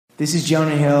This is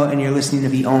Jonah Hill, and you're listening to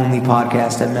the only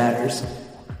podcast that matters.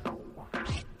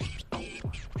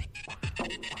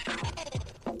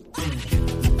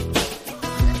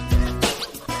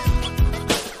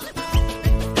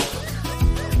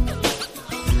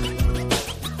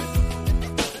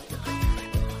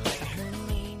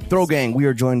 Throw Gang, we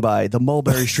are joined by the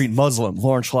Mulberry Street Muslim,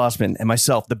 Lawrence Schlossman, and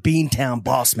myself, the Beantown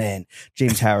Boss Man,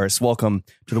 James Harris. Welcome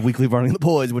to the weekly Running the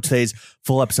Boys, which today's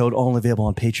full episode only available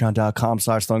on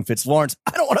patreon.com/throwingfits. Lawrence,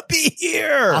 I don't want to be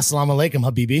here. Assalamu alaikum,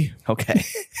 Habibi. Okay.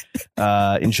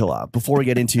 Inshallah. Before we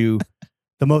get into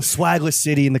the most swagless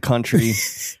city in the country,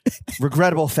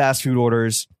 regrettable fast food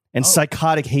orders, and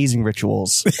psychotic hazing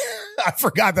rituals. I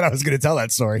forgot that I was going to tell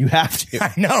that story. You have to.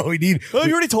 I know. You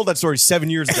already told that story 7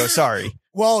 years ago. Sorry.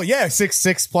 Well, yeah,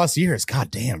 six plus years.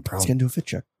 God damn, bro. Let's get into a fit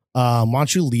check. Why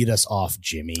don't you lead us off,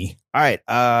 Jimmy? All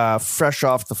right. Fresh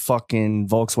off the fucking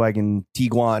Volkswagen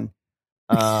Tiguan.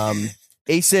 A6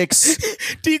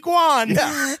 Tiguan.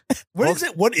 Yeah. What is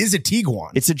it? What is a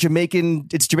Tiguan? It's Jamaican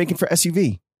for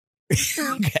SUV.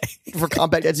 Okay. For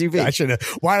compact SUV. I should have.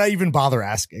 Why did I even bother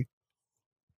asking?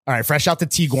 All right, fresh out the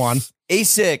Tiguan.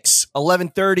 A6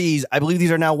 1130s. I believe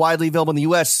these are now widely available in the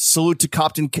U.S. Salute to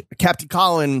Captain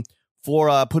Colin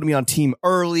for putting me on team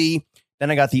early. Then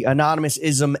I got the Anonymous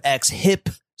Ism X Hip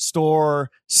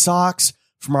Store socks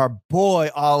from our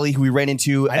boy Ollie, who we ran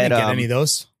into. I didn't get any of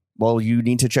those. Well, you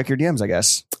need to check your DMs, I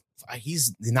guess.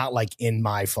 He's not like in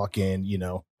my fucking,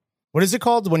 what is it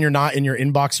called when you're not in your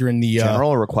inbox? You're in the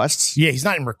general requests. Yeah, he's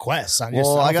not in requests. I think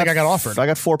I got offered. I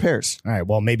got 4 pairs. All right,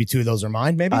 well, maybe 2 of those are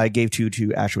mine. Maybe I gave 2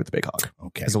 to Asher with the Big Hog.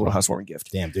 Okay, as a little housewarming gift.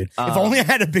 Damn, dude! If only I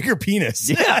had a bigger penis,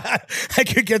 yeah, I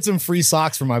could get some free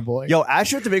socks for my boy. Yo,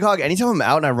 Asher with the Big Hog. Anytime I'm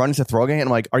out and I run into Throw Gang, and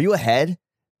I'm like, "Are you ahead?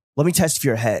 Let me test if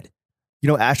you're ahead." You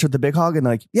know Asher with the Big Hog, and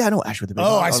like, yeah, I know Asher with the Big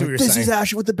Hog. Oh, I see what you're saying. This is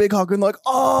Asher with the Big Hog, and like,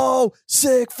 oh,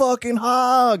 sick fucking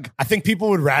hog. I think people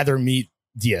would rather meet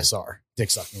DSR, Dick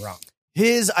Sucking Ron.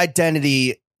 His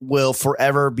identity will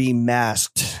forever be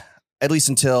masked, at least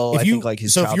until I think like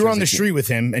his. So if you were on the street with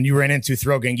him and you ran into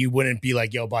Throw Gang, you wouldn't be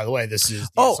like, "Yo, by the way, this is."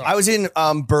 DSR. Oh, I was in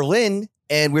Berlin,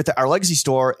 and we're at Our Legacy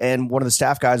store, and one of the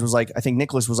staff guys was like, I think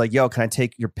Nicholas was like, "Yo, can I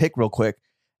take your pic real quick?"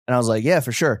 And I was like, "Yeah,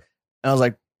 for sure." And I was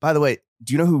like, "By the way,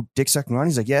 do you know who Dick Sucking Ron?"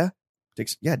 He's like, "Yeah." Dick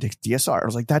DSR. I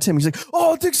was like, "That's him." He's like,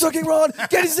 "Oh, Dick Sucking Ron,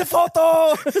 get his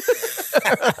photo."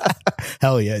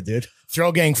 Hell yeah, dude.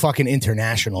 Throw Gang fucking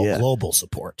international global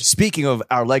support. Speaking of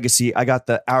Our Legacy, I got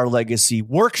the Our Legacy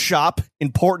workshop,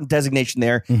 important designation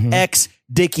there. X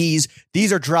Dickies.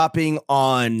 These are dropping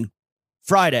on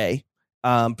Friday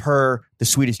per the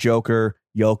Sweetest Joker,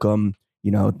 Yoakum,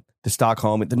 the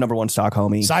Stockholm, the number 1 stock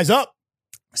homie. Size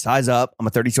up. I'm a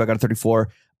 32. I got a 34.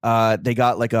 They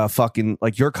got like a fucking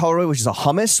like your colorway, which is a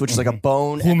hummus, which is like a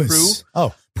bone and crew.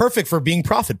 Oh, perfect for being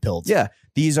profit pilled. Yeah,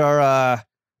 these are.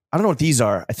 I don't know what these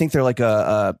are. I think they're like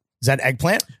a is that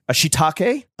eggplant? A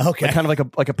shiitake. Okay, like kind of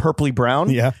like a purpley brown.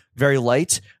 Yeah, very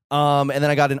light. And then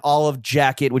I got an olive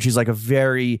jacket, which is like a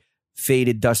very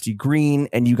faded, dusty green.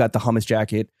 And you got the hummus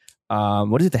jacket.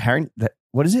 What is it? The herring?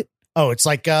 What is it? Oh, it's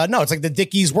like no, it's like the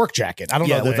Dickies work jacket. I don't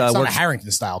know. It's not a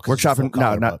Harrington style. Workshop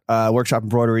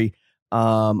embroidery.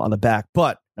 On the back,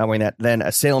 but not wearing that. Then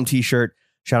a Salem t-shirt.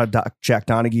 Shout out Jack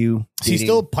Donahue. Is he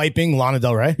still piping Lana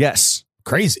Del Rey? Yes.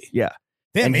 Crazy. Yeah.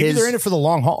 Damn, and maybe they're in it for the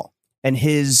long haul. And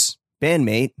his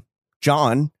bandmate,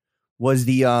 John, was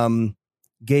the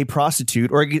gay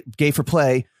prostitute or gay for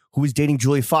play who was dating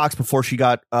Julia Fox before she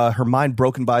got her mind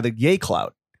broken by the yay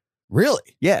cloud. Really?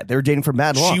 Yeah, they were dating for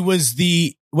mad long. He was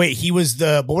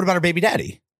but what about her baby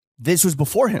daddy? This was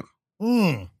before him.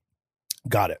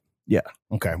 Got it. Yeah.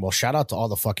 Okay. Well, shout out to all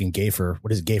the fucking gay for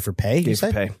pay? Gay for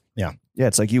pay. Yeah. Yeah,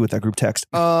 it's like you with that group text.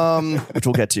 Which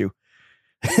we'll get to.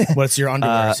 What's your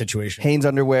underwear situation? Hanes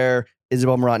underwear,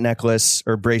 Isabel Marant necklace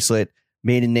or bracelet,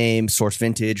 maiden name, Source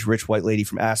Vintage, rich white lady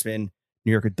from Aspen,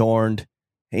 New York Adorned,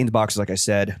 Hanes boxes, like I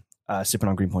said, sipping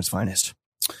on Greenpoint's finest.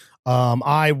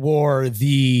 I wore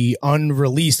the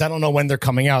unreleased. I don't know when they're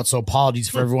coming out, so apologies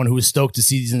for everyone who was stoked to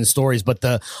see these in the stories. But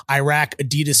the Iraq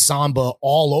Adidas Samba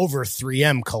all over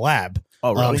 3M collab.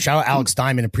 Oh, really? Shout out Alex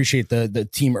Diamond. Appreciate the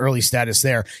team early status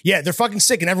there. Yeah, they're fucking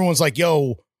sick, and everyone's like,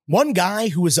 "Yo." One guy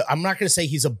who is, I'm not going to say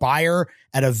he's a buyer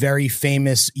at a very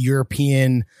famous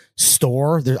European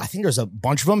store. I think there's a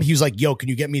bunch of them. He was like, "Yo, can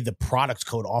you get me the product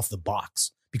code off the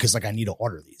box? Because like I need to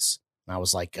order these." And I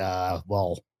was like,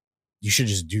 well. You should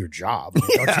just do your job.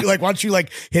 Why don't you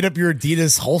hit up your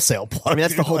Adidas wholesale plug? I mean,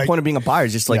 that's the whole point of being a buyer,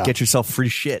 is just get yourself free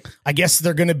shit. I guess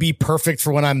they're going to be perfect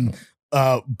for when I'm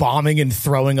bombing and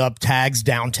throwing up tags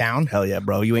downtown. Hell yeah,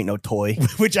 bro. You ain't no toy.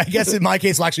 Which I guess in my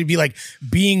case will actually be like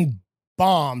being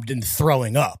bombed and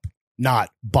throwing up,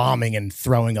 not bombing and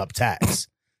throwing up tags.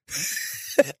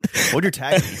 What'd your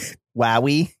tag be?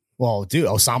 Wowie. Well, dude,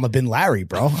 Osama bin Larry,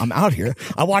 bro. I'm out here.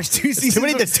 I watched 2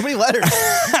 seasons. That's too many letters.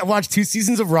 I watched 2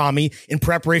 seasons of Rami in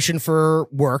preparation for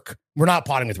work. We're not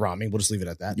potting with Rami. We'll just leave it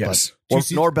at that. Yes.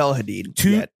 But Nor Bella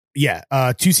Hadid. Yeah,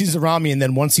 2 seasons of Rami and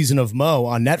then 1 season of Mo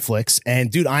on Netflix.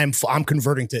 And dude, I'm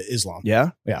converting to Islam.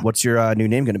 Yeah? Yeah. What's your new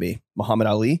name going to be? Muhammad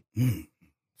Ali?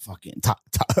 Fucking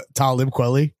Talib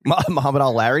Kweli. Muhammad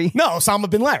Al Larry? No, Osama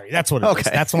bin Larry. That's what it is.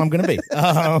 That's what I'm going to be.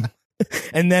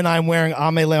 And then I'm wearing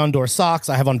Ame Leon Dor socks.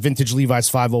 I have on vintage Levi's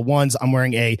 501s. I'm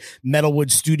wearing a Metalwood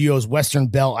Studios Western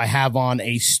belt. I have on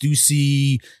a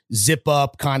Stussy zip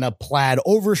up kind of plaid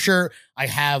overshirt. I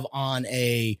have on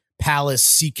a Palace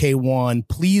CK1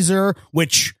 pleaser,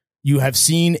 which you have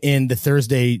seen in the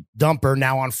Thursday Dumper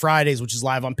now on Fridays, which is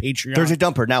live on Patreon. Thursday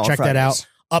Dumper now Check on Fridays. that out.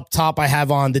 Up top, I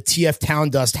have on the TF Town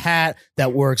Dust hat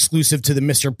that were exclusive to the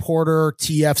Mr. Porter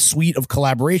TF suite of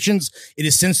collaborations. It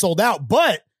is since sold out,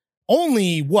 but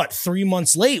only 3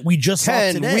 months late. We just saw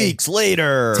 10 today. weeks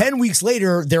later. 10 weeks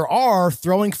later, there are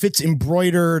Throwing Fits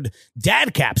embroidered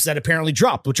dad caps that apparently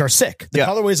dropped, which are sick. The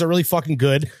colorways are really fucking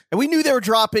good. And we knew they were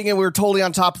dropping and we were totally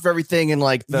on top of everything. And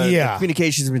like the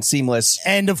communications have been seamless.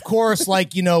 And of course,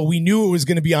 like, we knew it was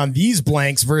going to be on these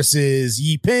blanks versus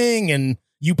Yi Ping and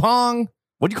Yu Pong.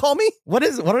 What'd you call me? What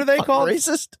are they called?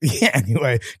 Racist? Yeah,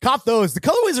 anyway. Cop those. The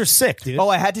colorways are sick, dude. Oh,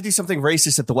 I had to do something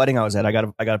racist at the wedding I was at. I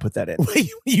gotta put that in.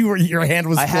 Your hand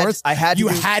was forced?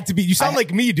 You sound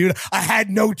like me, dude. I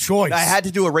had no choice. I had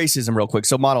to do a racism real quick.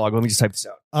 So monologue. Let me just type this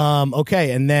out.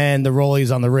 Okay. And then the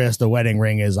rollies on the wrist, the wedding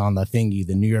ring is on the thingy.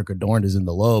 The New York Adorned is in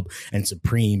the lobe. And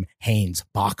Supreme Hanes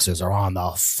boxers are on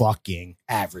the fucking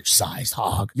average sized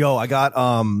hog. Yo, I got,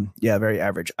 very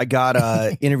average. I got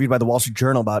interviewed by the Wall Street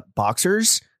Journal about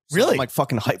boxers. So really? I'm like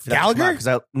fucking hyped for that.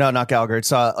 Gallagher? No, not Gallagher. It's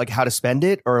like how to spend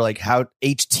it or like how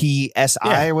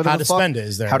HTSI or whatever. How to spend it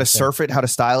is there. How to surf it, how to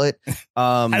style it.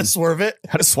 How to swerve it.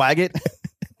 How to swag it.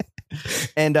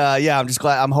 And I'm just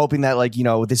glad. I'm hoping that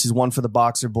this is one for the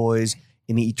boxer boys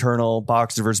in the eternal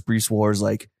boxer versus Bruce wars.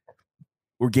 Like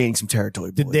we're gaining some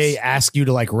territory. Did they ask you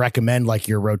to recommend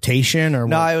your rotation or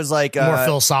no? I was like more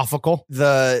philosophical.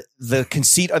 The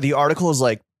conceit of the article is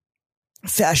like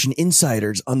fashion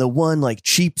insiders on the one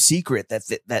cheap secret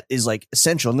that is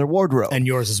essential in their wardrobe, and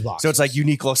yours is boxers. So it's like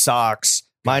Uniqlo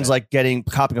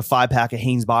copying a 5-pack of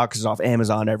Hanes boxers off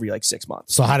Amazon every 6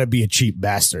 months. So how to be a cheap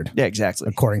bastard? Yeah, exactly.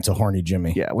 According to Horny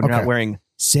Jimmy. Yeah, when you're not wearing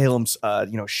Salem's,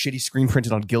 shitty screen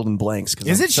printed on Gildan blanks.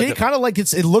 Is it shitty? Kind of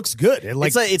it looks good.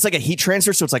 It's like a heat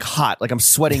transfer, so it's hot. Like I'm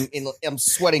sweating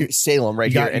Salem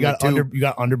right here. You got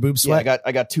underboob sweat. Yeah,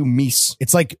 I got two meese.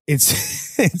 It's like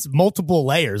it's multiple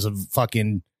layers of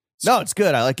fucking. No, it's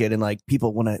good. I like it. And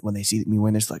people when they see me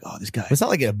wearing this, oh, this guy. Was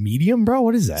that a medium, bro?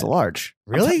 What is that? It's a large.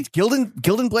 Really?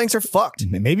 Gildan blanks are fucked.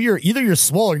 Maybe you're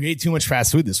swole or you ate too much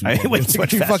fast food this week. You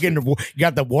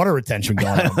got the water retention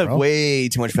going on, bro. Way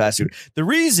too much fast food. The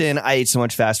reason I ate so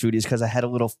much fast food is because I had a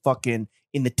little fucking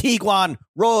in the Tiguan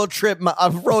road trip man.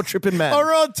 A road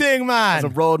ting man. As a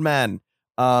road man.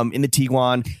 In the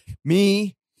Tiguan.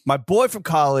 Me, my boy from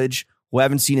college, who I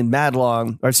haven't seen in mad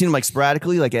long, or I've seen him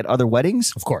sporadically, at other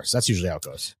weddings. Of course, that's usually how it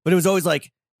goes. But it was always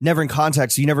never in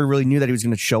contact, so you never really knew that he was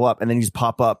going to show up, and then he just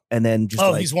pop up, and then just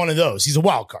he's one of those. He's a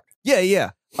wild card. Yeah.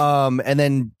 And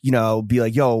then be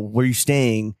like, yo, where are you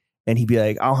staying? And he'd be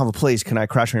like, I don't have a place. Can I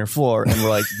crash on your floor? And we're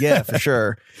like, yeah, for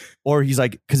sure. Or he's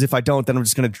like, because if I don't, then I'm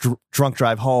just going to drunk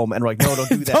drive home. And we're like, no, don't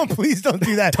do that. Please don't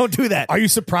do that. Don't do that. Are you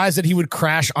surprised that he would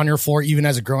crash on your floor even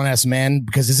as a grown ass man?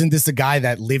 Because isn't this the guy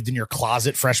that lived in your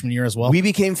closet freshman year as well? We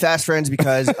became fast friends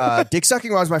because Dick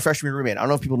Sucking was my freshman year roommate. I don't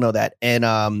know if people know that.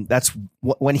 And that's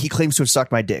when he claims to have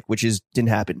sucked my dick, which didn't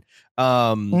happen.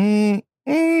 Did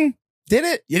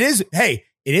it? It is. Hey.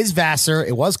 It is Vassar.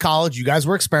 It was college. You guys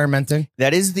were experimenting.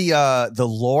 That is the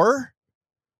lore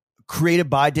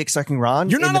created by Dick Sucking Ron.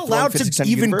 You're not allowed to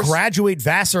even graduate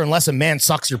Vassar unless a man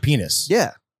sucks your penis.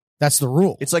 Yeah. That's the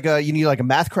rule. It's you need a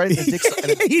math credit. And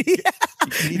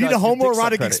you need a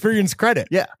homoerotic experience credit.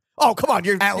 Yeah. Oh, come on.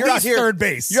 You're out here third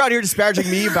base. You're out here disparaging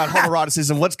me about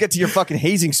homoeroticism. Let's get to your fucking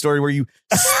hazing story where you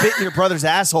spit in your brother's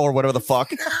asshole or whatever the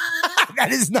fuck.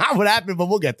 That is not what happened, but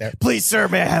we'll get there. Please, sir,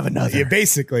 may I have another? Yeah,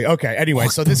 basically. Okay. Anyway,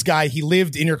 so this guy, he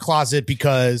lived in your closet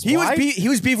because he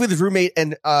was beef with his roommate,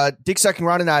 and Dick Sucking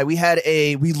Ron and I,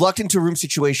 we lucked into a room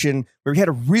situation where we had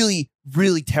a really,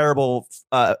 really terrible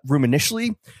room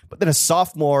initially, but then a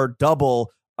sophomore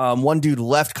double. One dude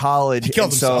left college, he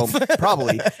killed himself.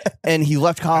 Probably, and he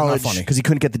left college because he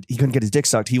couldn't get his dick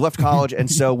sucked. He left college, and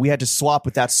so we had to swap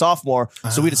with that sophomore.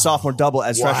 So we had a sophomore double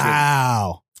as freshmen.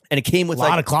 Wow. And it came with a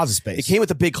lot of closet space. It came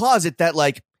with a big closet that,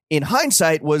 in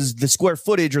hindsight, was the square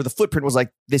footage or the footprint was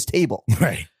like this table.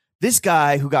 Right. This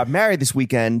guy who got married this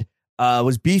weekend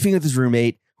was beefing with his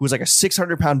roommate, who was like a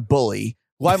 600-pound bully,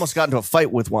 who I almost got into a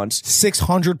fight with once.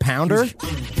 600-pounder?